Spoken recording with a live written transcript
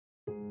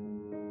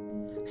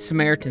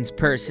Samaritan's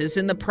Purse is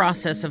in the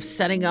process of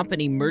setting up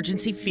an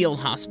emergency field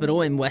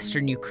hospital in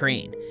western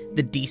Ukraine.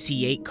 The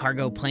DC-8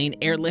 cargo plane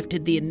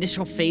airlifted the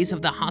initial phase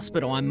of the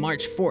hospital on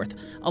March 4th,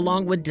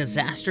 along with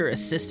disaster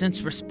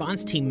assistance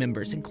response team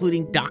members,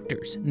 including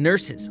doctors,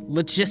 nurses,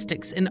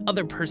 logistics, and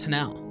other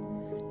personnel.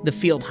 The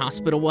field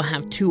hospital will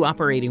have 2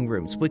 operating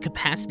rooms with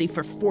capacity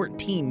for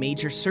 14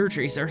 major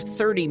surgeries or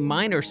 30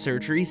 minor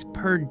surgeries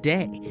per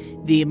day.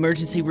 The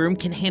emergency room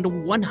can handle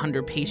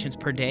 100 patients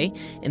per day,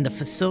 and the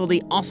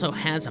facility also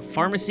has a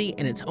pharmacy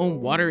and its own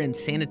water and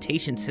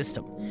sanitation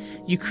system.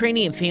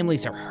 Ukrainian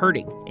families are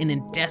hurting and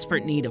in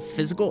desperate need of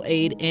physical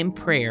aid and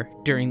prayer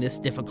during this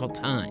difficult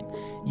time.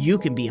 You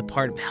can be a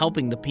part of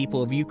helping the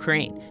people of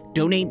Ukraine.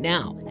 Donate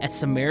now at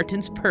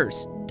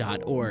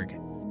SamaritansPurse.org.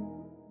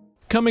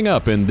 Coming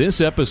up in this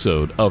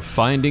episode of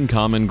Finding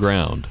Common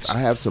Ground. I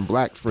have some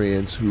black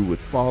friends who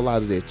would fall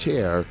out of their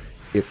chair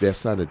if their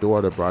son or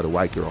daughter brought a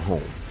white girl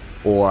home.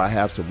 Or I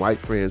have some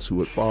white friends who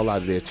would fall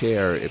out of their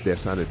chair if their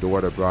son or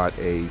daughter brought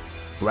a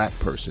black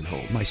person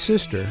home. My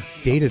sister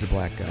dated a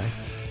black guy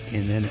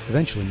and then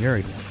eventually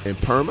married one. In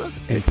Parma?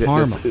 In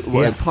Parma,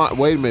 yeah.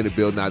 Wait a minute,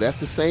 Bill. Now, that's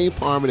the same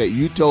Parma that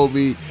you told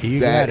me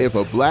that if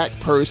a black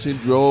person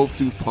drove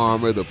through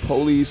Parma, the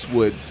police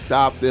would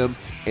stop them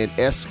and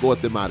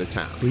escort them out of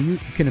town. Well, you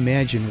can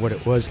imagine what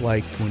it was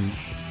like when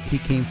he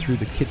came through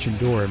the kitchen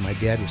door and my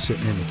dad was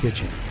sitting in the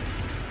kitchen.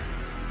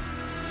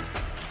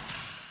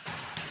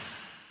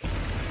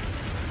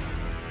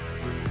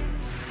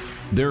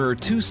 There are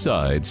 2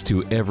 sides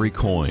to every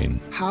coin.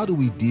 How do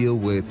we deal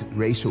with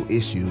racial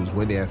issues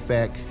when they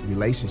affect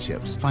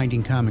relationships?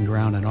 Finding common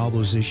ground on all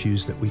those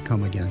issues that we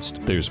come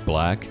against. There's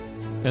black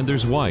and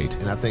there's white.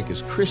 And I think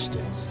as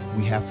Christians,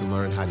 we have to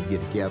learn how to get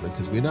together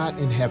because we're not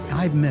in heaven.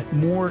 I've met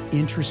more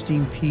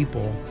interesting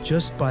people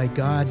just by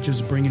God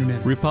just bringing them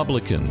in.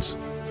 Republicans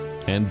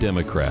and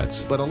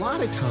Democrats. But a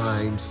lot of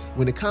times,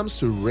 when it comes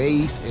to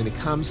race and it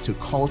comes to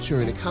culture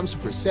and it comes to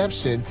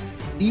perception,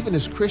 even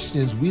as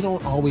Christians, we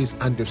don't always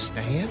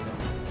understand.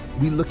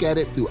 We look at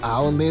it through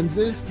our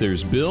lenses.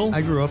 There's Bill.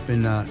 I grew up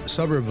in a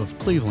suburb of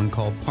Cleveland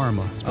called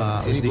Parma.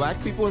 Any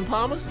black people in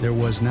Parma? There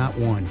was not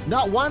one.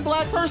 Not one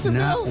black person,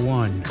 Not Bill?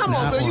 one. Come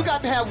on, Bill. You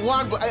got to have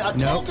one.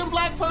 Token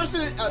black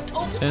person? A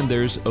token? And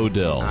there's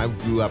Odell. I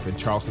grew up in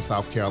Charleston,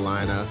 South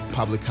Carolina.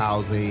 Public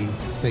housing,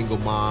 single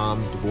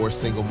mom,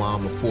 divorced single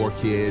mom of 4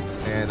 kids.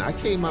 And I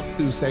came up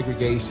through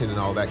segregation and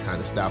all that kind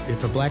of stuff.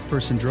 If a black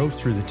person drove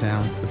through the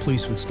town, the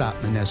police would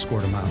stop and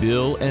escort them out.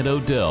 Bill and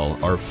Odell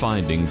are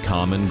finding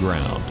common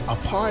ground. A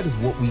part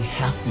of what we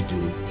have to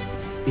do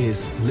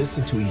is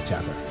listen to each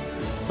other,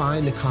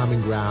 find the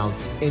common ground,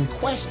 and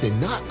question,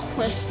 not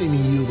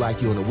questioning you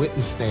like you're on a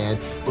witness stand,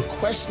 but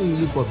questioning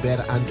you for a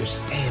better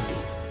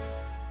understanding.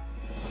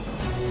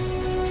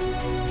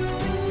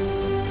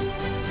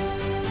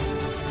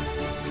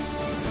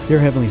 Dear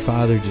Heavenly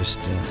Father, just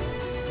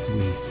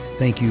we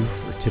thank you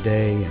for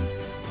today and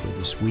for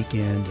this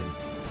weekend and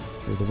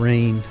for the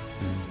rain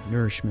and the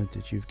nourishment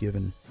that you've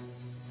given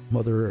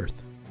Mother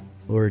Earth.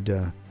 Lord,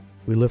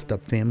 we lift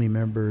up family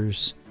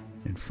members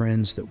and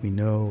friends that we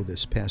know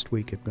this past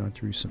week have gone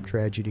through some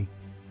tragedy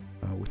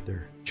with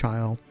their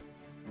child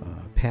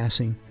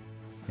passing.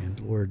 And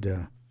Lord,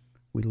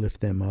 we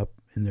lift them up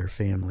and their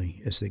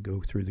family as they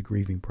go through the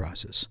grieving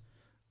process.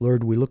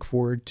 Lord, we look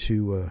forward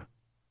to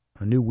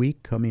a new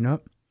week coming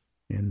up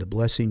and the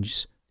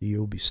blessings that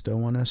you'll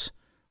bestow on us.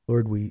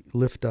 Lord, we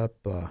lift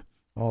up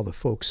all the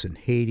folks in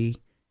Haiti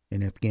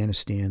and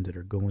Afghanistan that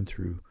are going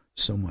through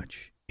so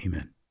much.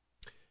 Amen.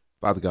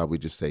 Father God, we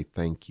just say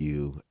thank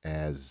you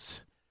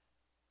as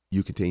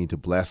you continue to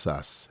bless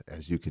us,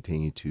 as you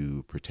continue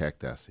to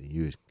protect us, and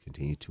you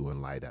continue to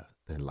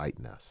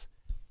enlighten us.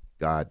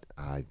 God,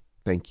 I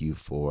thank you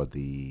for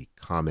the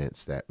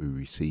comments that we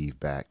received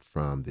back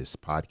from this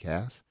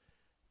podcast.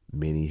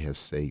 Many have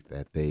said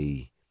that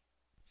they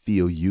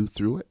feel you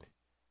through it.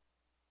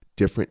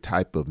 Different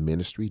type of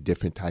ministry,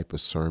 different type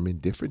of sermon,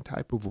 different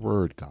type of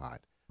word, God,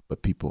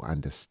 but people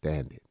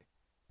understand it.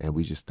 And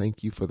we just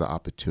thank you for the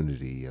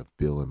opportunity of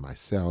Bill and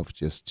myself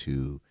just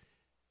to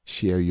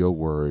share your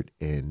word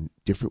in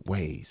different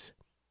ways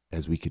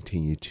as we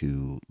continue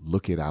to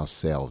look at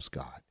ourselves,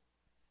 God.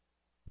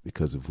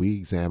 Because if we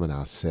examine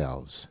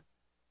ourselves,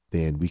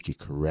 then we can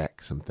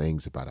correct some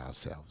things about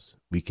ourselves.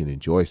 We can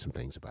enjoy some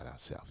things about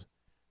ourselves.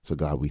 So,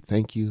 God, we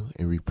thank you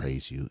and we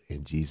praise you.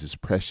 In Jesus'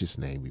 precious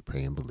name we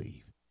pray and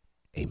believe.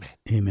 Amen.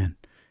 Amen.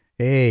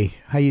 Hey,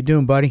 how you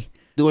doing, buddy?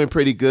 Doing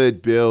pretty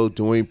good, Bill.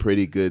 Doing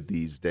pretty good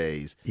these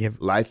days. Yep.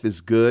 Life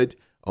is good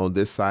on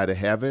this side of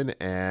heaven,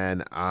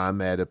 and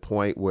I'm at a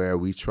point where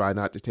we try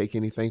not to take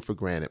anything for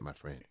granted, my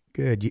friend.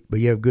 Good. But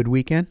you have a good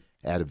weekend?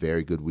 I had a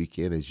very good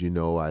weekend. As you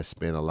know, I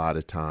spent a lot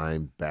of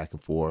time back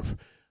and forth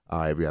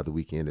every other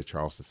weekend to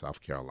Charleston,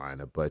 South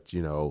Carolina. But,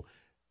 you know,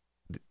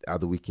 the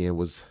other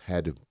weekend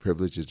had the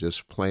privilege of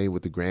just playing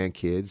with the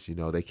grandkids. You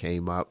know, they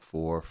came up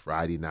for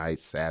Friday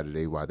night,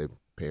 Saturday, while their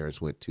parents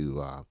went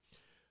to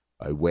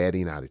a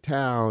wedding out of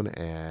town,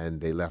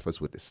 and they left us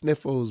with the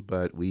sniffles,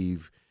 but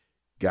we've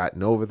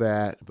gotten over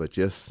that, but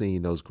just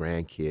seeing those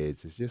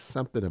grandkids, it's just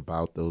something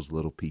about those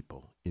little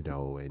people,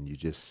 and you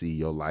just see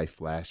your life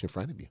flash in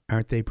front of you.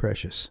 Aren't they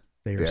precious?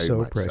 They are Very so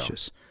much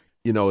precious.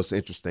 So. It's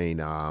interesting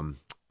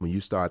when you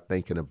start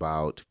thinking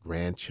about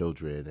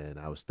grandchildren, and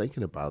I was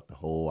thinking about the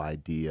whole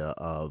idea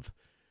of,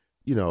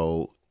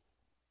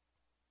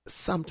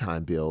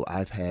 sometime, Bill,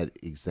 I've had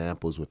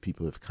examples where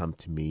people have come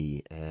to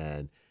me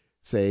and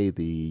say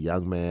the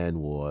young man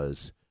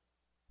was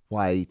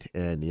white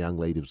and the young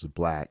lady was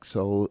black.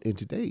 So in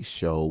today's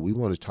show, we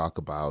want to talk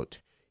about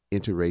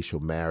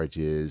interracial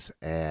marriages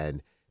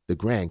and the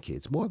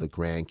grandkids, more the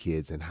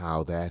grandkids, and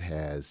how that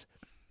has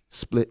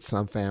split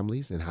some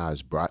families and how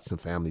it's brought some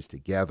families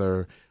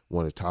together. We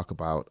want to talk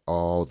about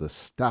all the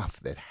stuff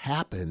that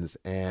happens,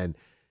 and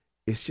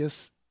it's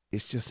just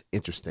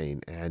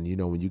interesting. And,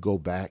 when you go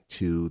back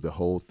to the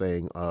whole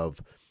thing of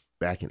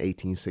back in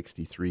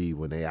 1863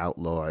 when they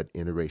outlawed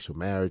interracial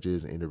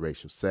marriages,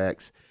 interracial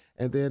sex,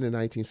 and then in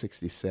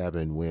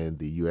 1967 when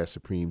the U.S.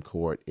 Supreme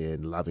Court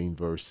in Loving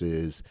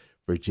versus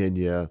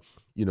Virginia,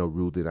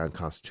 ruled it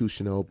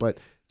unconstitutional. But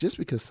just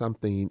because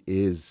something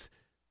is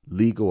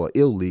legal or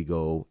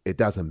illegal, it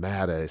doesn't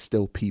matter. It's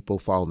still people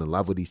falling in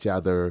love with each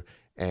other.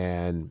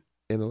 And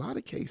in a lot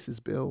of cases,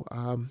 Bill,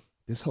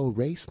 this whole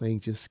race thing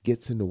just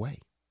gets in the way.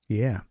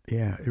 Yeah,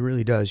 it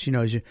really does.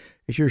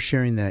 As you're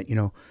sharing that,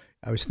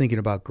 I was thinking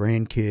about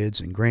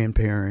grandkids and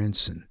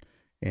grandparents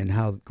and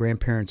how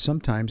grandparents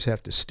sometimes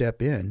have to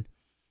step in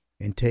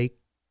and take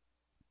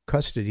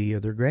custody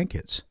of their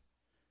grandkids.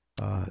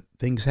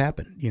 Things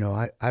happen.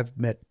 I've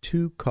met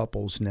two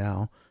couples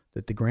now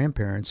that the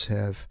grandparents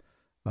have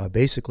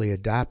basically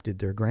adopted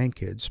their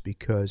grandkids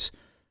because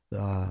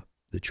the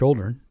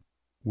children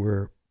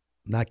were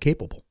not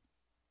capable.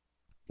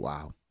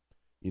 Wow.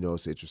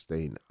 It's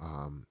interesting.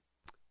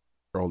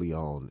 Early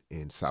on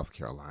in South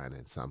Carolina,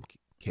 in some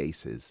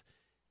cases,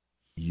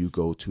 you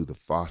go to the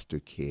foster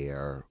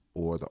care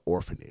or the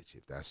orphanage,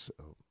 if that's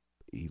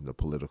even a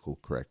political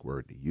correct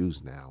word to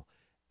use now,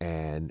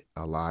 and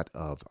a lot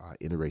of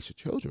interracial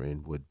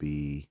children would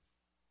be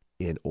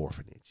in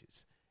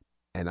orphanages.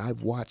 And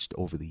I've watched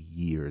over the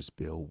years,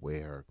 Bill,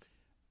 where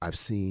I've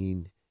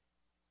seen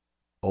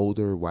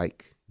older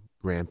white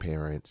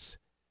grandparents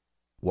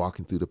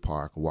walking through the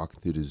park or walking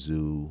through the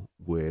zoo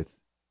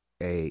with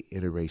a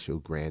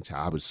interracial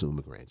grandchild. I would assume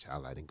a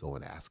grandchild. I didn't go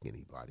and ask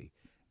anybody.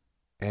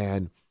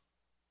 And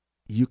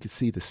you could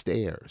see the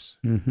stares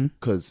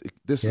because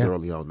this is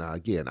early on. Now,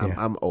 again,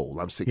 I'm old.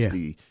 I'm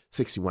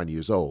 61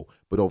 years old.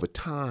 But over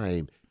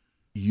time,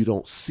 you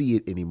don't see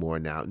it anymore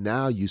now.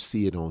 Now you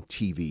see it on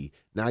TV.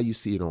 Now you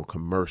see it on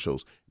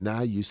commercials.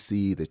 Now you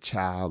see the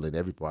child and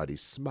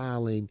everybody's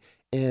smiling.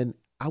 And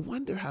I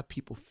wonder how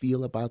people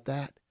feel about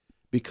that,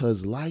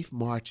 because life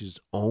marches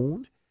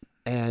on,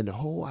 and the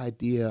whole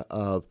idea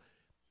of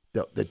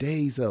the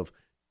days of,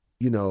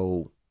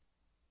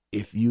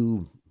 if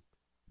you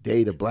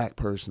date a black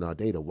person or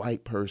date a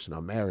white person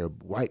or marry a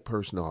white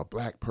person or a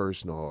black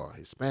person or a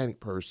Hispanic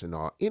person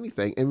or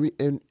anything.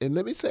 And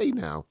let me say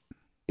now,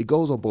 it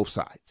goes on both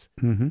sides,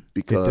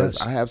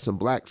 because I have some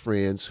black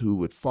friends who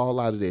would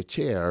fall out of their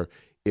chair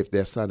if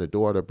their son or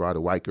daughter brought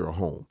a white girl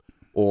home.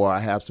 Or I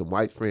have some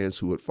white friends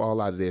who would fall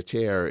out of their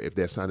chair if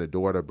their son or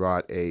daughter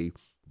brought a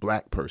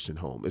black person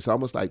home. It's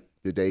almost like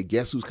the day,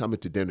 Guess Who's Coming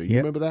to Dinner? You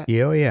remember that?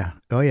 Yeah,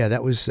 oh yeah.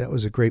 That was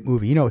a great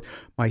movie.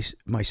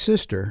 My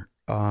sister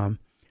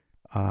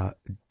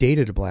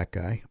dated a black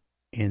guy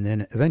and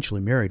then eventually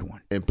married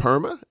one. In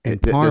Parma? In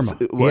Parma.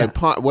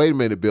 Wait a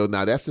minute, Bill.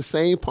 Now, that's the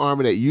same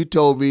Parma that you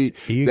told me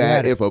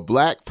that if a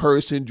black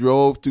person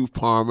drove through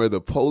Parma, the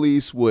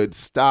police would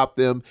stop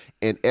them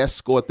and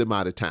escort them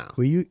out of town.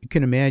 Well, you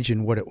can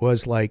imagine what it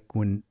was like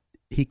when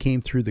he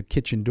came through the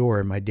kitchen door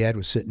and my dad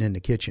was sitting in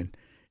the kitchen.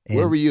 And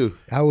where were you?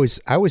 I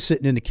was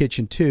sitting in the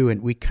kitchen too,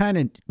 and we kind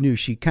of knew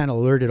she kind of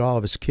alerted all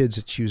of his kids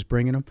that she was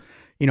bringing them.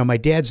 My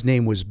dad's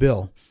name was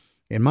Bill,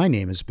 and my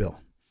name is Bill.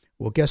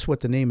 Well, guess what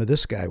the name of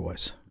this guy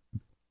was?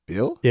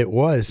 Bill? It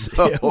was.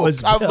 It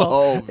was come Bill.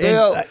 on,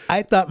 Bill. And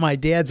I thought my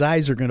dad's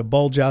eyes were going to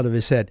bulge out of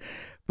his head,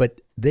 but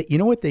you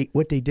know what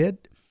they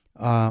did?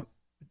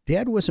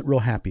 Dad wasn't real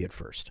happy at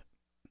first,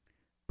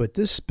 but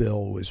this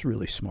Bill was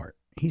really smart.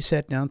 He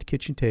sat down at the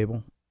kitchen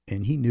table,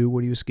 and he knew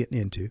what he was getting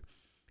into.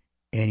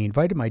 And he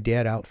invited my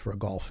dad out for a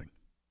golfing.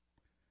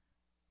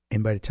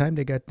 And by the time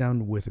they got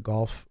done with the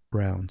golf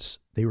rounds,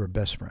 they were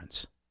best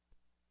friends.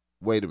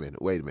 Wait a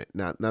minute.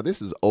 Now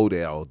this is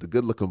Odell, the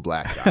good-looking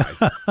black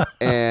guy.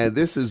 And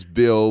this is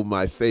Bill,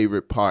 my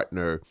favorite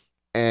partner.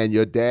 And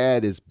your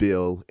dad is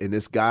Bill, and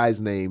this guy's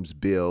name's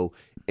Bill.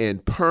 In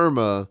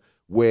Parma,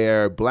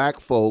 where black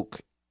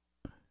folk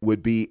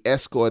would be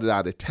escorted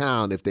out of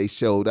town if they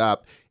showed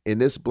up, and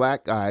this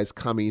black guy's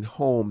coming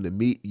home to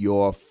meet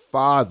your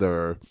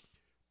father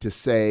to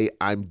say,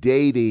 I'm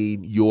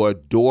dating your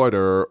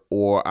daughter,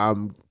 or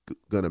I'm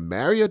going to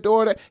marry your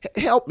daughter.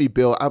 Help me,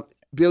 Bill.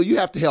 Bill, you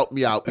have to help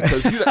me out,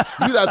 because you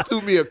done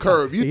threw me a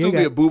curve. You threw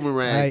me a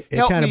boomerang.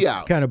 Help me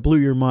out. Kind of blew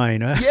your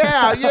mind, huh?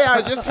 Yeah.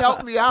 Just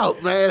help me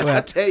out, man. Well,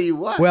 I tell you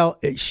what. Well,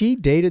 she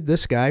dated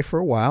this guy for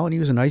a while, and he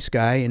was a nice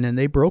guy, and then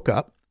they broke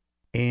up.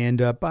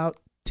 And about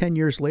 10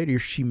 years later,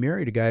 she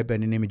married a guy by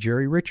the name of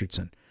Jerry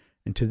Richardson.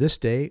 And to this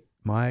day,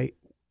 my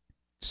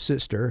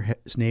sister,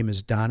 his name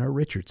is Donna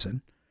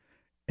Richardson.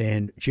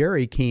 And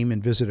Jerry came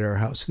and visited our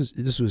house.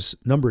 This was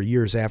a number of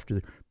years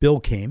after Bill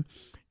came.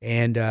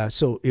 And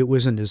so it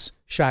wasn't as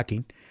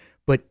shocking.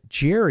 But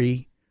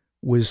Jerry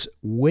was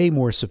way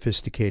more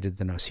sophisticated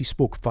than us. He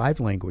spoke 5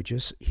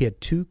 languages. He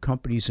had 2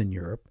 companies in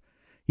Europe.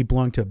 He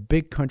belonged to a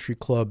big country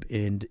club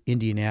in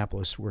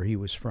Indianapolis, where he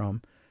was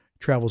from.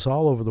 Travels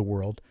all over the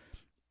world.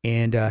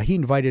 And he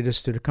invited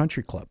us to the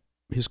country club,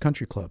 his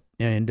country club.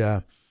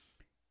 And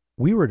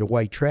we were the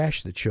white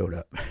trash that showed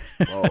up.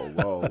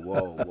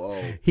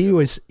 Whoa. He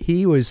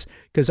was,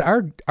 because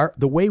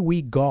the way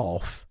we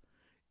golf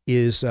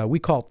is, we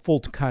call it full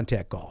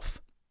contact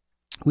golf.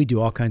 We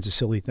do all kinds of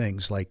silly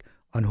things like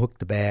unhook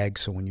the bag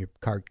so when your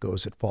cart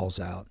goes, it falls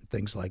out, and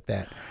things like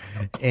that.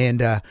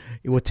 And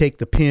it will take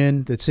the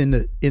pin that's in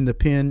the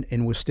pin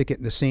and we'll stick it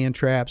in the sand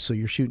trap, so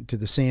you're shooting to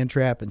the sand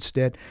trap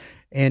instead.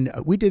 And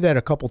we did that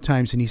a couple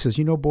times, and he says,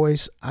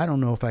 boys, I don't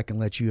know if I can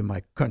let you in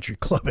my country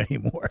club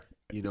anymore.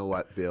 You know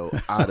what, Bill?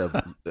 Out of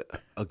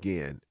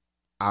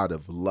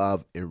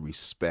love and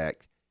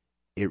respect,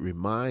 it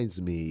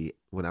reminds me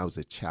when I was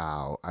a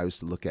child, I used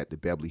to look at the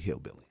Beverly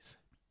Hillbillies.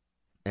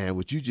 And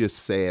what you just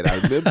said, I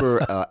remember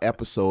an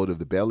episode of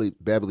the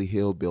Beverly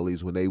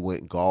Hillbillies when they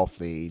went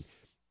golfing,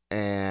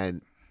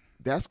 and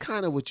that's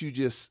kind of what you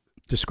just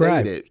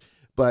described. stated.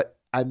 But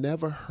I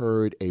never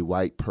heard a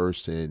white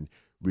person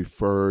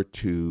refer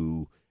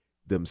to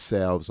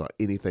themselves or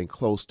anything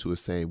close to it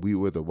saying we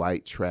were the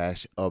white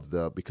trash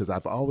because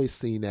I've always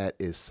seen that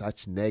as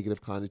such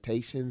negative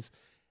connotations.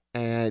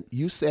 And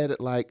you said it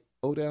like,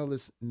 Odell,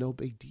 is no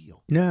big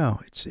deal. No,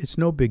 it's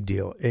no big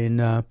deal.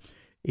 And,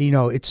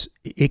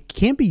 it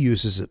can't be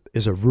used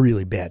as a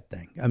really bad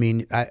thing. I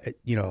mean,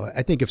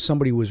 I think if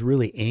somebody was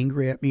really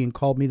angry at me and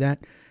called me that,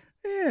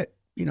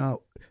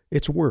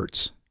 it's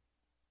words.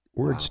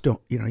 Words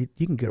don't, you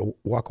can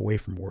walk away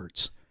from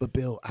words. But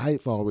Bill,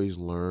 I've always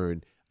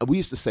learned, we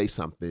used to say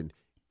something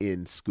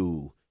in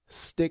school,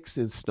 sticks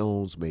and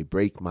stones may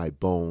break my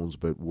bones,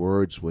 but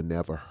words will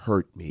never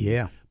hurt me.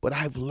 Yeah. But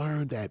I've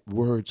learned that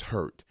words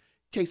hurt.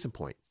 Case in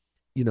point,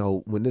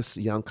 when this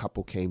young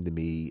couple came to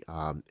me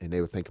and they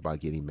were thinking about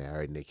getting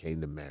married, and they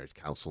came to marriage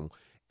counsel,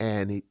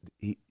 and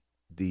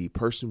the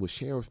person was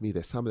sharing with me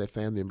that some of their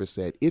family members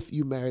said, if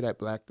you marry that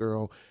black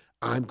girl,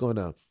 I'm going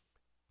to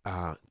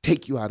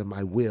take you out of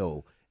my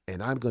will,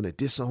 and I'm going to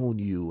disown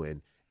you,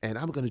 and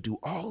I'm going to do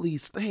all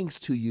these things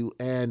to you.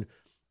 And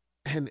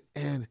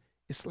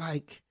it's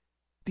like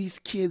these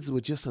kids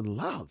were just in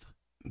love.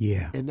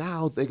 Yeah. And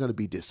now they're going to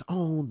be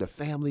disowned. The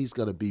family's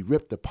going to be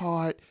ripped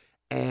apart.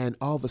 And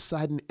all of a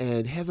sudden,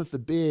 and heaven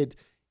forbid,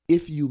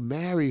 if you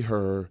marry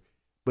her,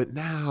 but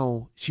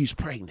now she's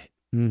pregnant.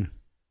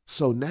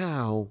 So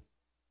now,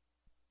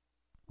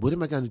 what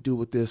am I going to do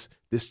with this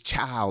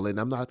child? And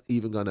I'm not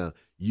even going to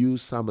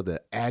use some of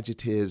the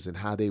adjectives and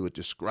how they would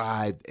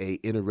describe a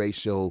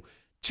interracial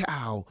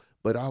child.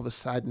 But all of a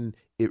sudden,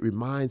 it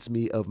reminds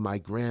me of my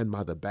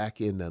grandmother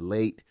back in the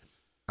late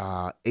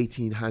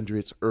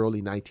 1800s,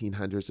 early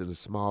 1900s in a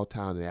small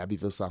town in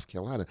Abbeville, South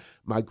Carolina.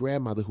 My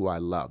grandmother, who I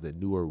loved and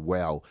knew her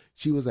well,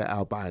 she was an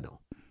albino.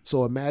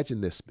 So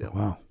imagine this, Bill.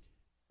 Wow.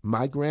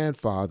 My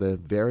grandfather,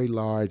 very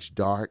large,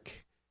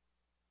 dark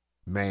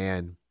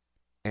man,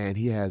 and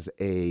he has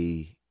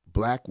a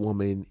black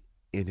woman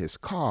in his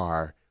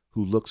car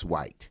who looks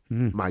white.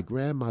 My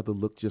grandmother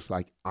looked just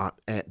like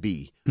Aunt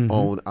B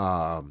on,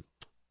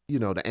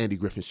 the Andy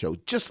Griffin Show,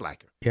 just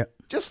like her. Yeah.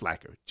 Just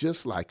like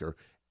her.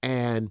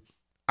 And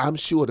I'm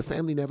sure the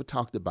family never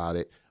talked about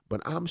it,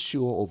 but I'm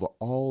sure over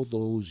all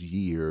those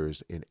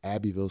years in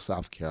Abbeville,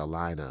 South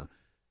Carolina,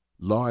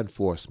 law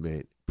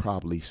enforcement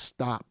probably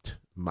stopped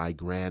my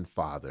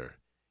grandfather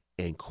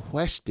and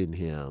questioned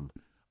him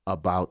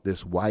about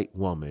this white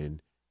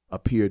woman,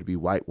 appeared to be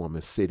white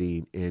woman,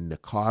 sitting in the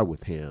car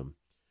with him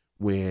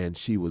when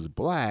she was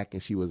black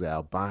and she was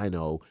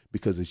albino,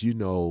 because as you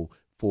know,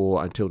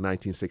 until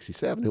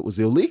 1967, it was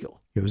illegal.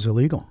 It was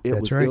illegal. It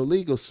That's was right.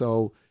 illegal.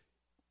 So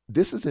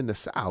this is in the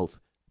South,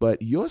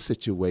 but your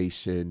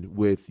situation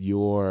with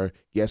your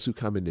guests who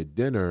come into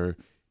dinner,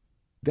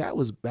 that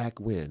was back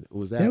when?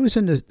 Was that?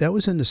 That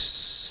was in the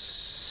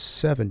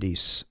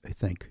 70s, I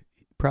think,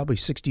 probably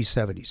 60s,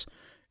 70s,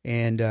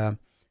 and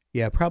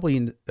probably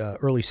in the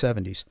early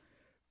 70s.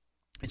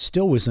 It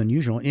still was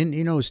unusual, and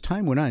as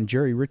time went on,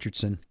 Jerry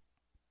Richardson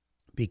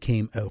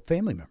became a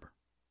family member.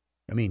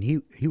 I mean,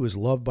 he was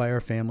loved by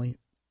our family.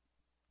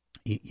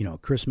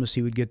 Christmas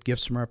he would get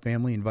gifts from our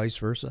family and vice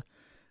versa.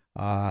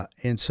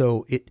 And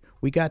so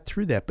we got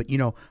through that. But,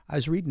 I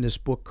was reading this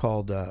book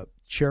called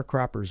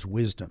Sharecropper's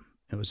Wisdom.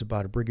 It was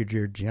about a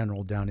brigadier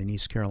general down in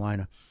East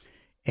Carolina.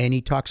 And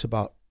he talks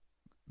about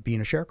being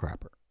a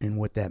sharecropper and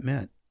what that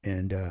meant.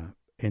 And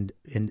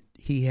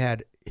he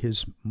had,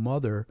 his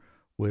mother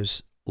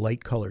was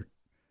light colored,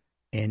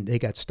 and they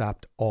got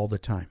stopped all the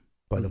time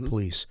by the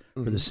police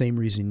for the same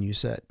reason you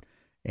said.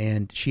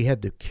 And she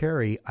had to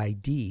carry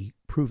ID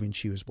proving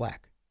she was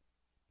black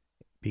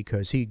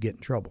because he'd get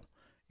in trouble.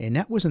 And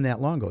that wasn't that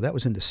long ago. That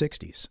was in the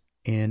 60s.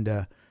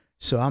 And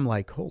so I'm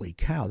like, holy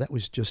cow, that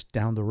was just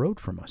down the road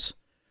from us.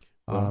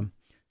 Wow.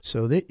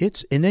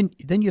 And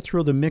then you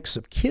throw the mix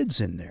of kids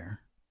in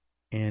there,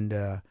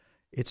 and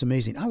it's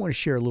amazing. I want to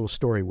share a little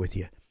story with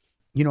you.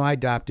 You know, I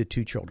adopted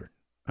 2 children.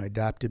 I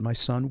adopted my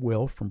son,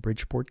 Will, from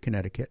Bridgeport,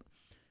 Connecticut.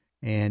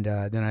 And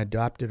then I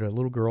adopted a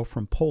little girl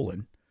from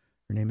Poland.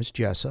 Her name is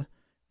Jessa.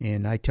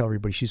 And I tell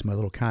everybody she's my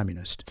little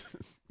communist.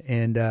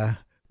 And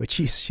but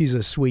she's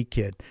a sweet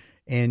kid.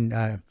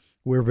 And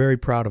we're very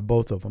proud of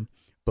both of them.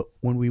 But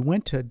when we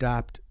went to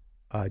adopt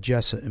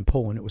Jessa in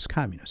Poland, it was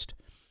communist.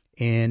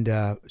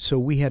 And so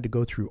we had to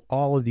go through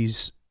all of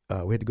these.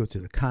 We had to go to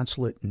the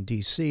consulate in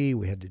D.C.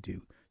 We had to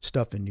do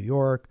stuff in New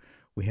York.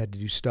 We had to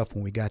do stuff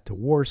when we got to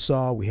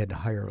Warsaw. We had to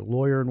hire a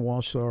lawyer in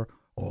Warsaw, or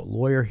a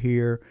lawyer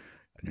here,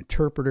 an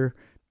interpreter.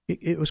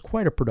 It was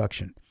quite a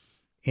production.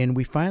 And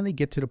we finally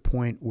get to the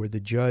point where the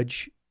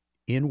judge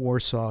in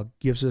Warsaw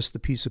gives us the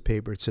piece of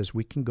paper. It says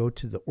we can go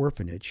to the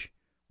orphanage,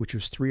 which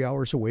was 3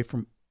 hours away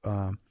from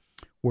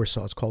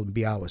Warsaw. It's called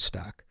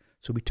Białystok.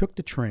 So we took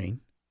the train.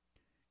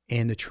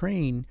 And the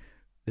train,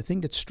 the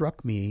thing that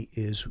struck me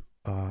is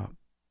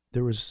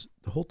there was,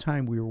 the whole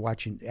time we were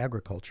watching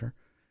agriculture,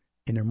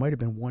 and there might have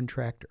been 1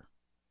 tractor.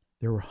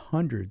 There were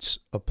hundreds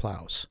of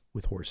plows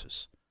with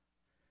horses.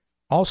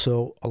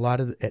 Also,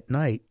 at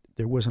night,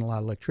 there wasn't a lot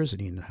of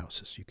electricity in the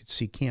houses. You could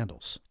see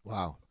candles.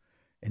 Wow.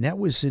 And that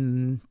was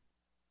in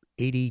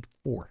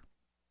 84,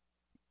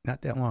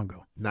 not that long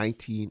ago.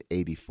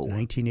 1984.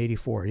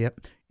 1984,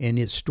 yep. And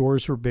its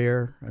stores were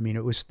bare. I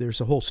mean, there's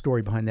a whole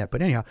story behind that.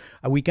 But anyhow,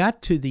 we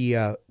got to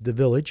the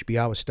village,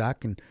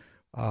 Białystok,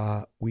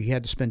 and we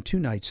had to spend 2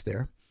 nights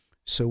there.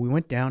 So we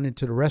went down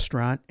into the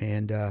restaurant,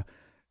 and the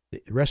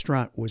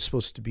restaurant was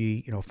supposed to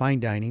be, fine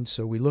dining.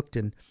 So we looked,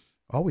 and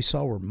all we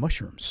saw were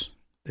mushrooms.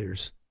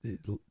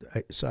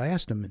 So I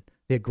asked them, and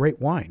they had great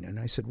wine. And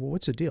I said, well,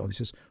 what's the deal? And he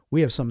says,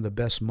 we have some of the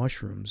best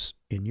mushrooms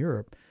in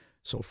Europe.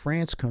 So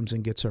France comes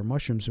and gets our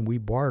mushrooms, and we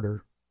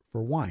barter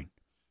for wine.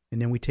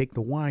 And then we take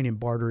the wine and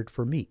barter it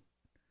for meat.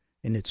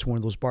 And it's one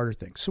of those barter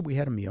things. So we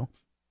had a meal,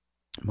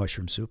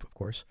 mushroom soup, of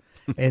course.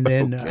 And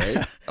then,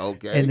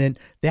 Okay. And then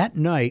that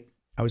night,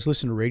 I was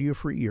listening to Radio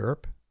Free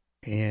Europe,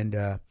 and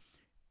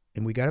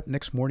we got up the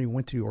next morning and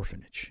went to the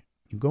orphanage.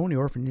 You go in the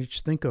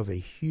orphanage, think of a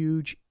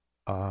huge,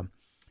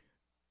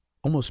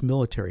 almost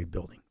military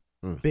building,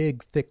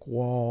 big, thick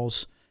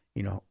walls,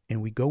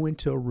 and we go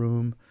into a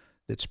room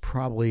that's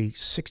probably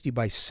 60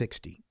 by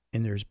 60,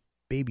 and there's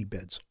baby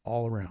beds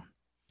all around.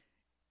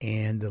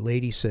 And the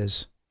lady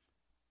says,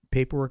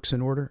 paperwork's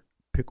in order,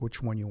 pick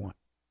which one you want.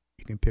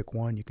 You can pick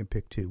 1, you can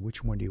pick 2.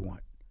 Which one do you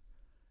want?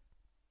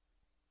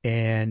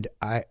 And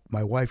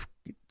my wife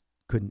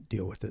couldn't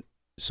deal with it.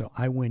 So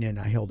I went in,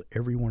 I held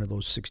every one of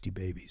those 60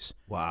 babies.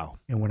 Wow.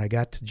 And when I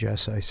got to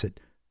Jess, I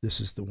said, this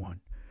is the one.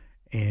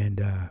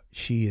 And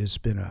she has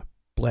been a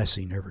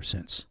blessing ever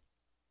since.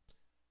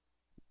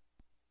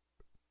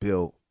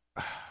 Bill,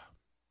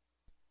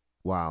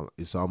 wow,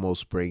 it's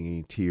almost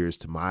bringing tears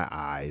to my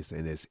eyes.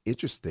 And it's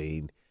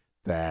interesting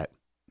that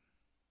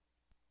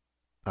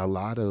a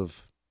lot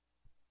of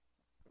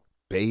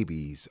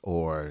babies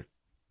or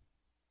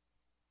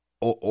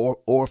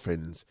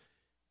orphans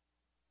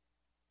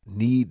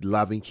need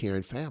loving,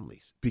 caring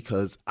families.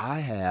 Because I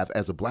have,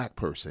 as a Black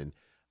person,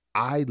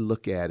 I've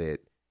looked at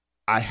it,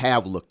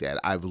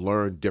 I've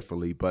learned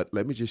differently. But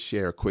let me just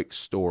share a quick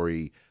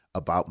story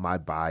about my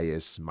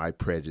bias, my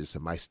prejudice,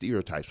 and my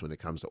stereotypes when it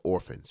comes to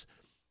orphans.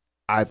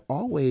 I've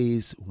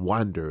always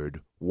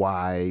wondered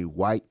why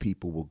white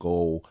people will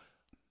go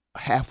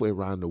halfway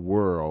around the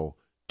world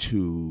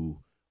to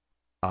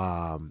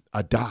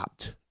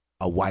adopt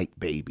a white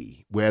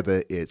baby,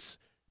 whether it's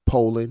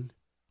Poland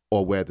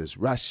or whether it's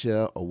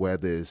Russia or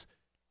whether it's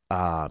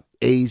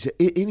Asia,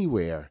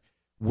 anywhere,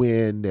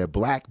 when they're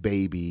Black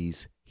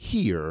babies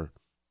here,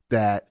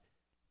 that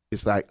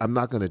it's like, I'm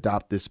not going to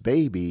adopt this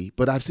baby.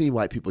 But I've seen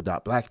white people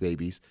adopt Black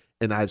babies,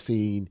 and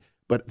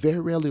but very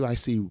rarely do I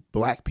see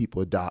Black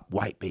people adopt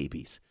white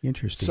babies.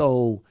 Interesting.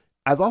 So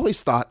I've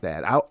always thought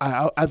that.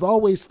 I've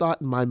always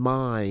thought in my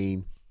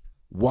mind,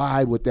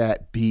 why would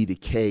that be the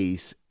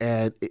case?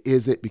 And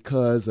is it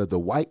because of the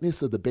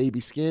whiteness of the baby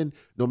skin,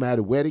 no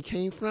matter where they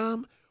came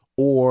from?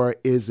 Or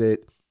is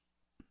it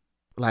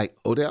like,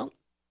 Odell?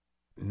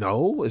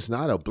 No, it's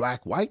not a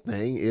Black-white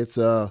thing. It's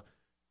a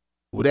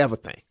whatever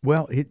thing.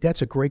 Well,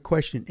 that's a great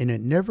question. And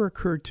it never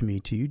occurred to me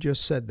till you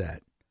just said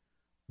that.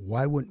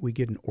 Why wouldn't we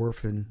get an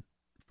orphan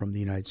from the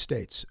United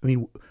States? I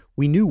mean,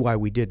 we knew why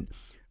we didn't.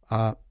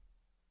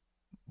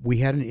 We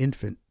had an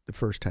infant the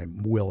first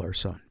time, Will, our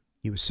son.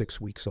 He was 6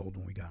 weeks old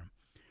when we got him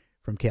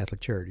from Catholic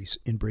Charities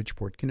in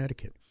Bridgeport,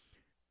 Connecticut.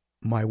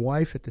 My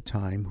wife at the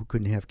time, who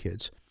couldn't have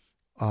kids,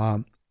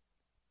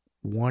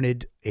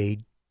 wanted a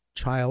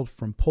child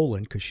from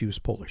Poland because she was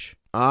Polish.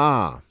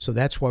 So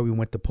that's why we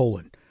went to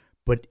Poland.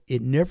 But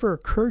it never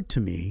occurred to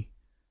me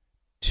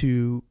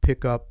to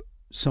pick up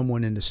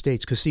someone in the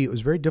States. Because, see, it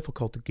was very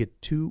difficult to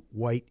get 2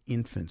 white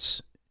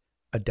infants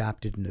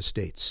adopted in the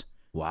States.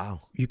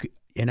 Wow.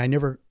 and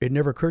it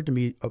never occurred to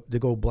me to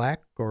go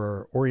black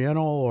or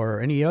Oriental or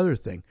any other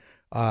thing.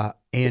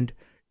 And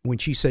when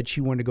she said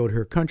she wanted to go to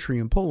her country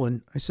in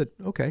Poland, I said,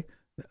 okay.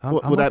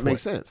 Well, that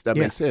makes sense. That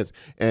makes sense.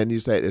 And you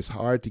said it's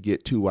hard to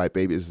get 2 white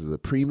babies. This is a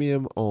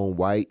premium on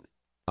white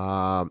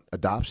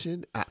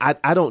adoption.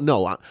 I don't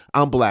know.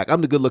 I'm black.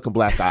 I'm the good looking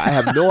black guy. I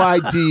have no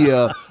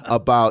idea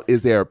about,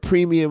 is there a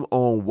premium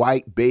on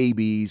white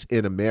babies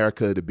in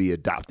America to be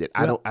adopted?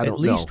 I don't know. At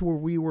least where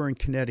we were in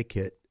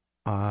Connecticut,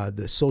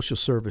 the social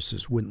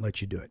services wouldn't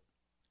let you do it.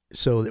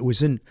 So it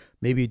was in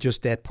maybe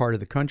just that part of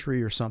the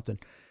country or something.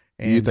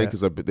 And, do you think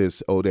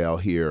this Odell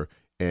here,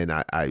 and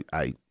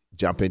I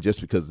jump in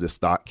just because this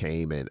thought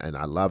came and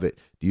I love it.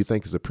 Do you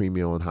think it's a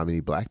premium on how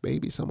many black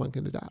babies someone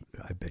can adopt?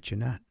 I bet you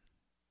not.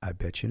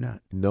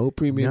 No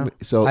premium. No.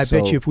 So I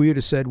bet you if we would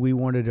have said we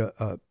wanted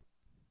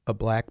a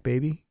black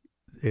baby,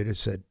 it'd have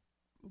said,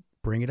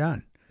 bring it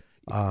on.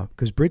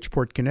 Because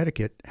Bridgeport,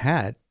 Connecticut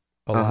had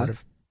a lot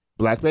of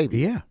black babies.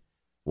 Yeah.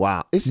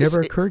 Wow. It's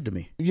never occurred to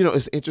me.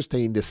 It's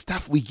interesting, the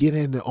stuff we get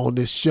in on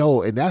this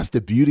show, and that's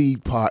the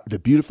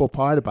beautiful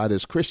part about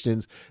as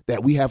Christians,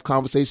 that we have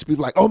conversations.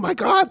 People like, oh my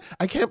God,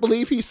 I can't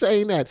believe he's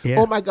saying that. Yeah.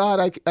 Oh my God,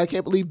 I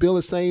can't believe Bill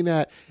is saying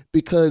that,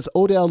 because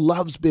Odell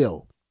loves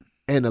Bill.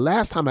 And the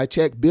last time I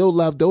checked, Bill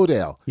loved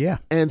Odell. Yeah.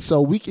 And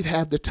so we could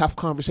have the tough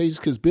conversations,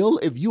 because Bill,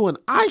 if you and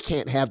I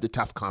can't have the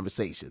tough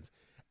conversations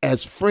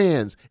as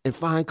friends and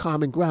find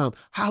common ground,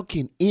 how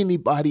can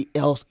anybody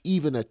else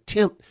even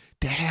attempt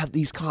to have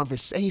these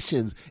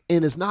conversations?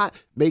 And it's not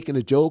making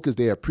a joke because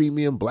they are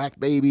premium black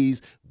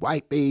babies,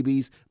 white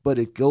babies, but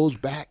it goes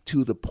back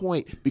to the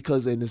point,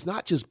 because then it's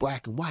not just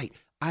black and white.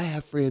 I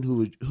have a friend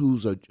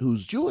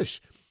who's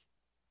Jewish,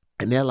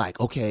 and they're like,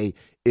 okay,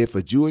 if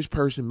a Jewish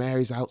person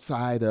marries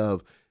outside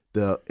of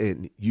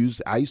I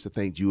used to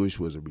think Jewish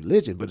was a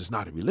religion, but it's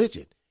not a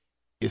religion.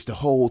 It's the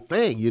whole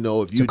thing,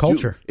 It's a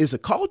culture. It's a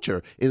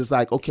culture. It's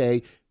like,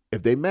 okay,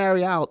 if they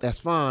marry out,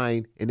 that's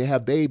fine, and they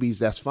have babies,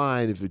 that's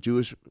fine if a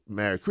Jewish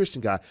married a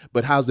Christian guy,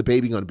 but how's the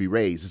baby going to be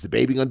raised? Is the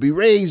baby going to be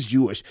raised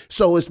Jewish?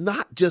 So it's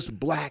not just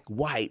black,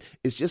 white.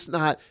 It's just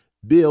not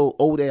Bill,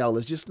 Odell.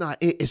 It's just not,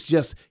 it's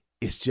just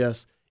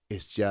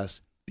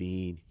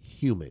being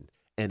human.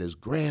 And as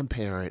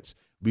grandparents,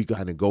 we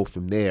got to go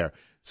from there.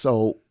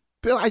 So,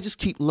 Bill, I just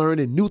keep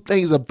learning new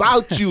things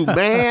about you,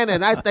 man,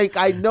 and I think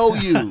I know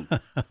you.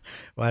 Well,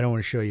 I don't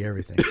want to show you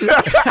everything.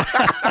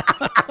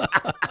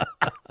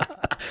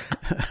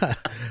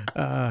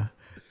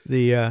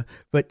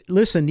 But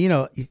listen,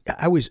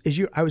 I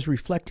was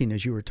reflecting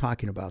as you were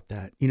talking about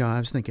that. I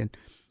was thinking,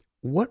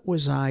 what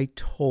was I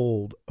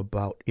told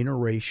about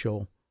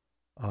interracial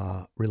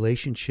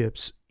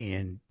relationships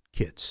and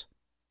kids?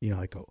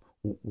 Like a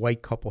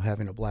white couple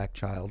having a black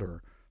child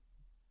or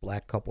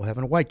black couple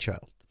having a white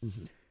child.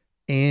 Mm-hmm.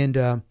 And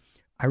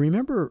I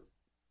remember,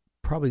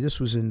 probably this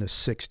was in the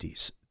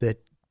 60s,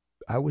 that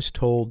I was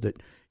told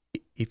that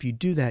if you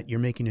do that, you're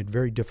making it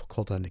very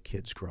difficult on the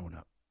kids growing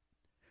up.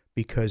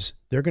 Because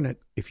they're going to,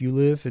 if you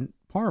live in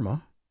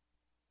Parma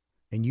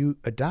and you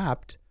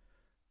adopt,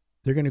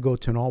 they're going to go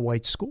to an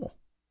all-white school.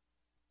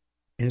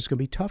 And it's going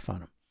to be tough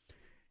on them.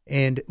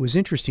 And it was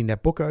interesting,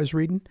 that book I was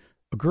reading,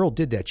 a girl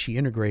did that. She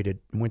integrated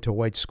and went to a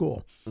white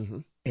school. Mm-hmm.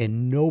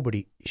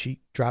 And she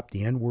dropped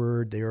the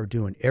N-word. They were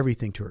doing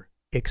everything to her,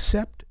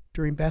 except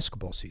during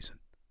basketball season.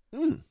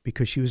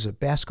 Because she was a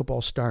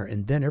basketball star.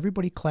 And then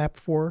everybody clapped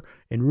for her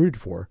and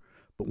rooted for her.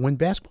 But when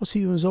basketball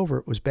season was over,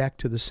 it was back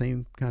to the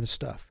same kind of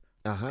stuff.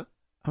 Uh-huh.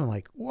 I'm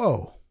like,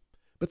 whoa.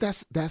 But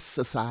that's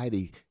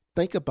society.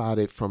 Think about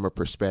it from a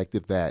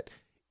perspective that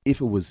if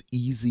it was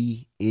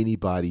easy,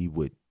 anybody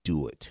would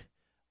do it.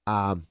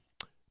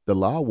 The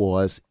law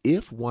was,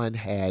 if one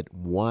had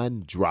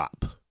one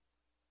drop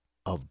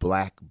of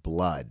black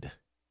blood,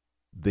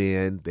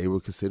 then they were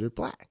considered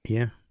black.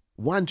 Yeah.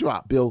 One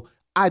drop. Bill,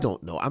 I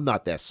don't know. I'm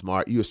not that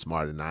smart. You're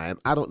smarter than I am.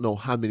 I don't know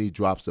how many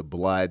drops of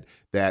blood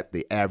that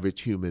the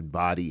average human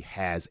body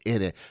has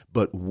in it,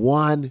 but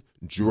one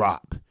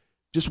drop.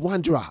 Just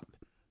one drop.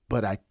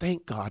 But I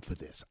thank God for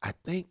this. I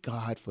thank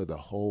God for the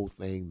whole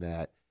thing,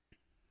 that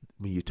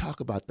when you talk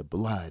about the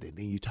blood and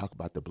then you talk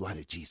about the blood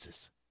of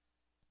Jesus,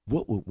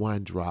 what would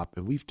one drop,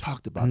 and we've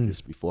talked about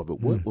this before,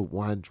 but what would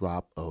one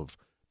drop of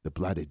the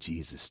blood of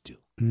Jesus do?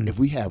 If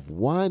we have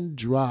one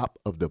drop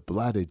of the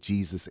blood of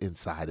Jesus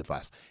inside of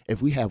us,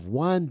 if we have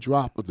one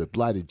drop of the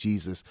blood of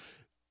Jesus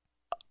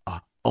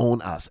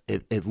on us,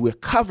 if we're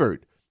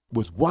covered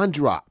with one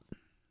drop,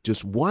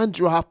 just one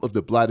drop of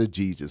the blood of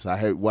Jesus. I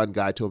heard one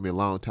guy told me a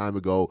long time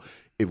ago,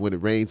 when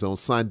it rains on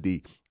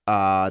Sunday,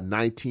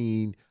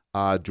 19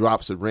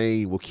 drops of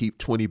rain will keep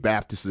 20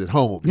 Baptists at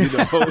home,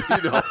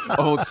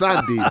 on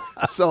Sunday.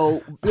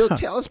 So, Bill,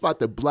 tell us about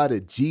the blood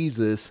of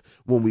Jesus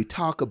when we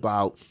talk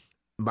about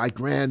my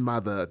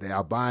grandmother, the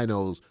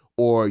albinos,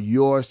 or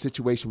your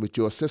situation with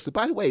your sister.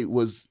 By the way,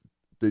 was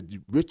the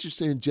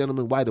Richardson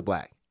gentleman white or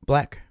black?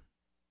 Black.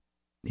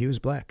 He was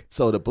black.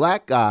 So the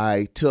black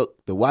guy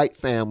took the white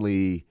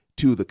family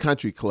to the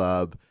country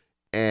club,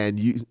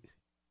 and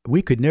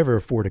we could never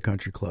afford a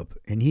country club,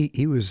 and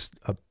he was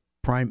a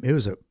prime. It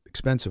was an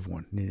expensive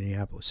one in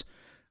Indianapolis.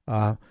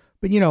 But,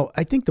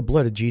 I think the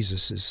blood of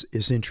Jesus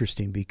is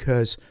interesting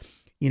because,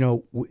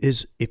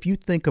 if you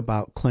think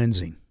about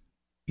cleansing,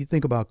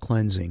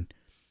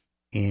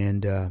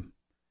 and,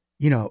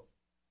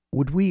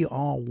 would we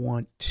all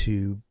want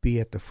to be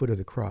at the foot of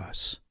the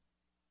cross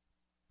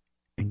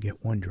and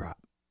get one drop?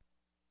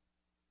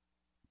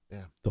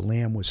 Yeah. The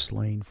Lamb was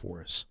slain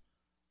for us.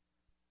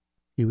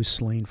 He was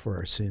slain for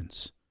our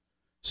sins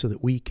so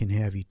that we can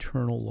have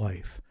eternal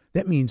life.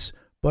 That means,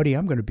 buddy,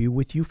 I'm going to be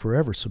with you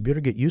forever, so better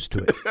get used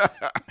to it.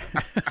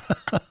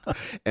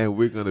 And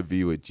we're going to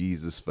be with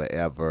Jesus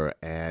forever.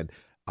 And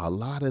a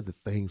lot of the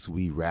things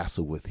we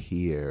wrestle with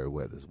here,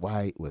 whether it's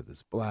white, whether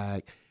it's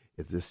black,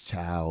 is this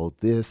child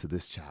this, or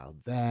this child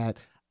that,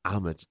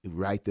 I'm going to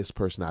write this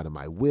person out of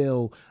my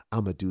will,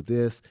 I'm going to do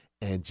this.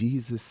 And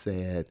Jesus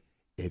said,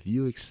 if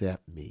you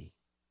accept me,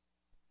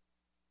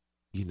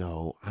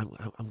 I'm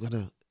going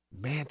to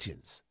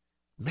mansions,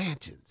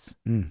 mansions.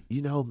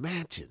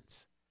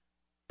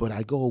 But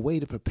I go away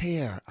to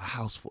prepare a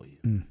house for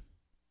you,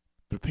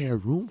 prepare a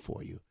room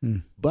for you.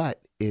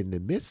 But in the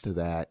midst of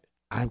that,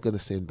 I'm going to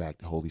send back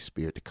the Holy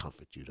Spirit to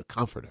comfort you, the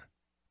comforter.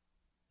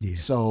 Yeah.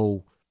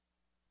 So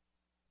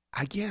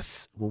I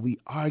guess when we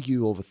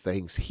argue over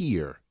things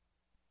here,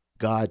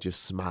 God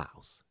just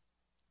smiles.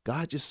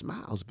 God just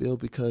smiles, Bill,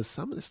 because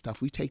some of the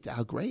stuff we take to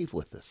our grave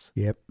with us.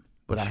 Yep.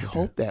 But I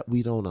hope that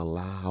we don't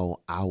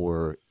allow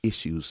our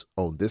issues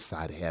on this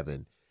side of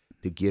heaven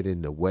to get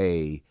in the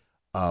way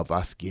of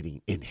us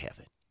getting in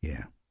heaven.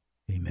 Yeah.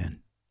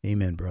 Amen.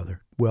 Amen,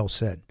 brother. Well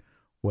said.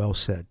 Well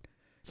said.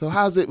 So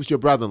how's it with your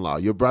brother-in-law?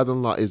 Is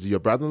your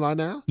brother-in-law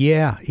now?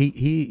 Yeah.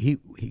 He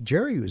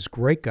Jerry was a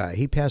great guy.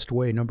 He passed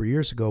away a number of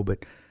years ago,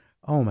 but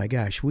oh my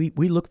gosh, we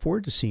look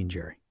forward to seeing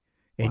Jerry.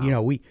 And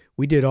Wow.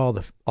 we did all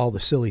the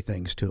silly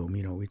things to him.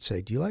 We'd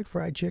say, "Do you like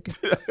fried chicken?"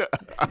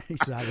 He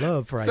said, "I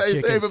love fried chicken."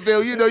 Say, but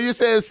Bill, you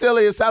said it's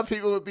silly, and some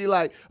people would be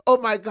like, "Oh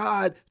my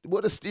God,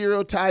 what a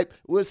stereotype!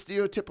 What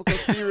stereotypical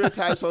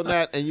stereotypes on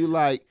that?" And you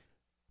like,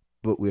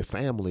 but we're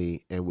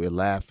family, and we're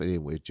laughing,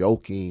 and we're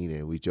joking,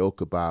 and we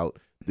joke about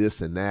this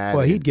and that.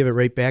 Well, he'd give it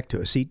right back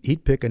to us.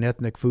 He'd pick an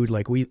ethnic food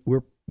like we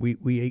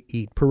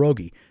eat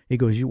pierogi. He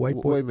goes, "You white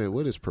boy." Wait a minute,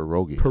 what is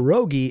pierogi?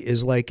 Pierogi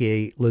is like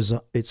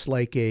it's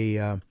like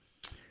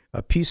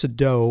a piece of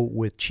dough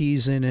with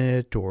cheese in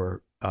it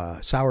or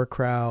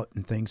sauerkraut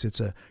and things. It's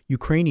a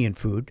Ukrainian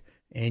food,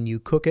 and you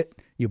cook it,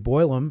 you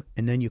boil them,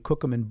 and then you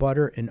cook them in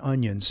butter and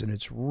onions, and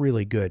it's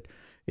really good.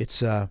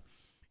 It's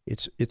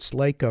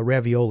like a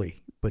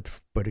ravioli, but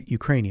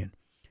Ukrainian.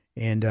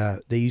 And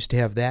they used to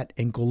have that,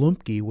 and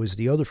galumki was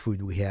the other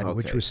food we had,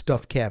 which was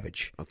stuffed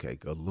cabbage. Okay,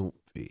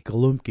 galumki.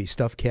 Galumki,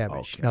 stuffed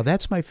cabbage. Okay. Now,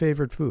 that's my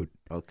favorite food.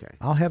 Okay.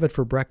 I'll have it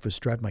for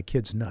breakfast, drive my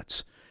kids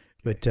nuts.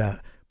 Okay.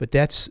 But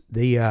that's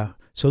the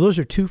so those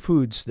are two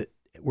foods that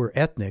were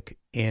ethnic,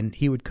 and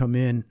he would come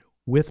in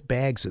with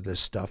bags of this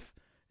stuff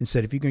and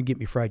said, "If you're going to get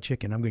me fried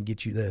chicken, I'm going to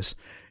get you this,"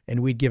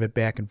 and we'd give it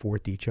back and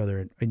forth to each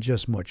other, and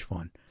just much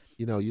fun.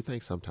 You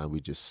think sometimes we're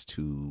just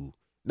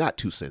not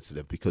too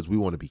sensitive because we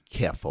want to be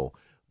careful,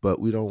 but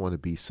we don't want to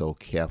be so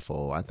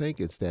careful. I think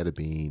instead of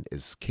being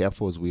as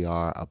careful as we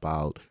are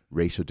about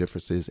racial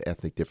differences,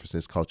 ethnic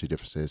differences, culture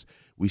differences,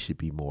 we should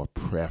be more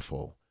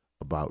prayerful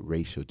about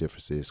racial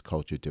differences,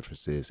 culture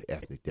differences,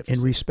 ethnic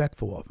differences. And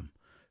respectful of them.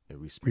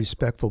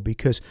 Respectful,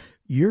 because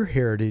your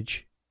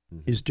heritage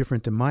is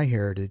different than my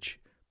heritage,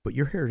 but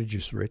your heritage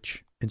is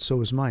rich, and so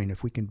is mine.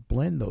 If we can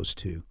blend those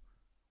two,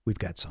 we've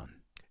got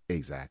something.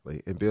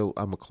 Exactly. And Bill,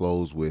 I'm going to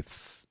close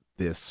with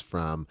this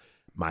from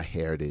my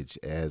heritage.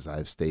 As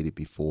I've stated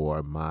before,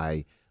 on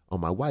my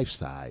wife's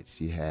side,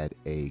 she had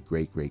a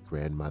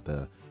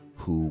great-great-grandmother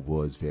who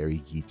was very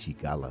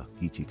Geechee Gullah.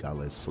 Geechee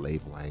Gullah is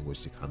slave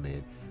language to come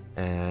in.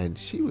 And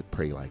she would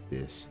pray like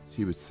this.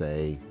 She would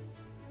say,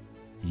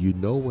 "You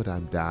know what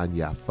I'm down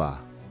ya for,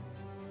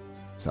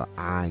 so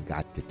I ain't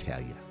got to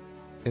tell you."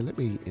 And let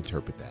me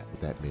interpret that.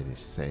 What that meant is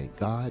she's saying,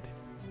 "God,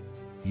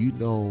 you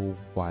know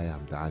why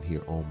I'm down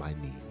here on my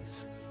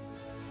knees.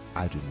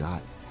 I do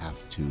not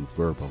have to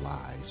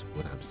verbalize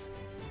what I'm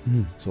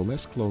saying. So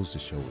let's close the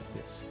show with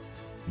this.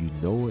 You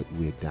know what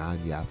we're down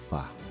ya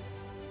for.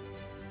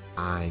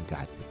 I ain't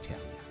got to tell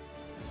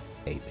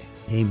you." Amen.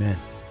 Amen.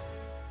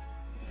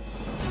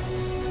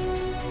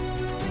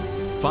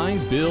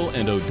 Find Bill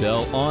and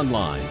Odell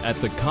online at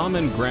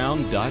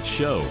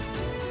thecommonground.show.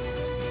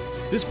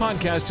 This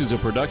podcast is a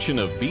production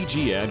of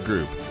BG Ad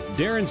Group.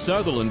 Darren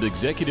Sutherland,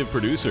 Executive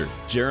Producer.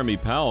 Jeremy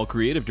Powell,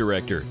 Creative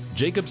Director.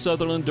 Jacob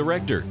Sutherland,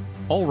 Director.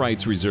 All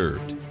rights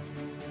reserved.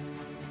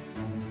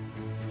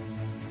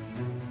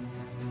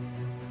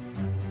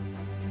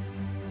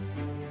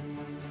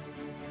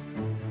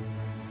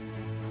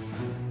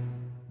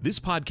 This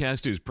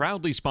podcast is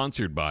proudly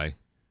sponsored by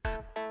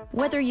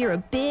Whether you're a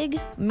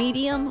big,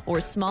 medium, or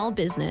small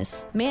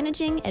business,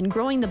 managing and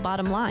growing the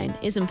bottom line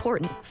is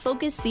important.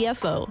 Focus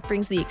CFO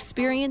brings the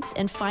experience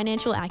and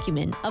financial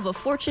acumen of a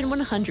Fortune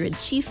 100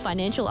 Chief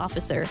Financial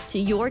Officer to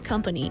your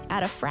company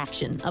at a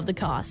fraction of the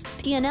cost.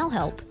 P&L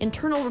help,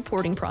 internal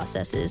reporting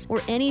processes,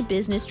 or any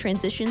business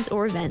transitions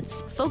or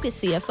events.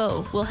 Focus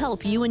CFO will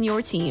help you and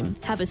your team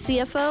have a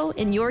CFO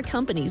in your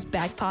company's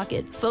back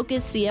pocket.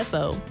 Focus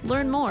CFO.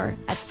 Learn more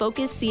at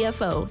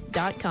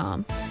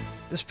focuscfo.com.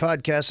 This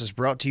podcast is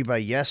brought to you by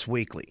Yes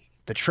Weekly,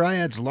 the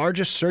Triad's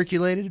largest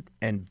circulated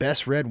and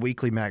best read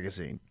weekly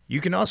magazine.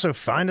 You can also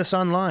find us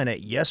online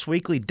at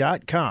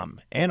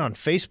yesweekly.com and on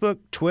Facebook,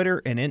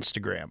 Twitter, and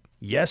Instagram.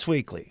 Yes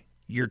Weekly,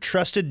 your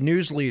trusted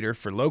news leader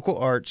for local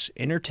arts,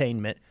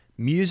 entertainment,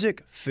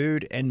 music,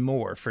 food, and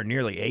more for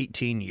nearly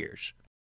 18 years.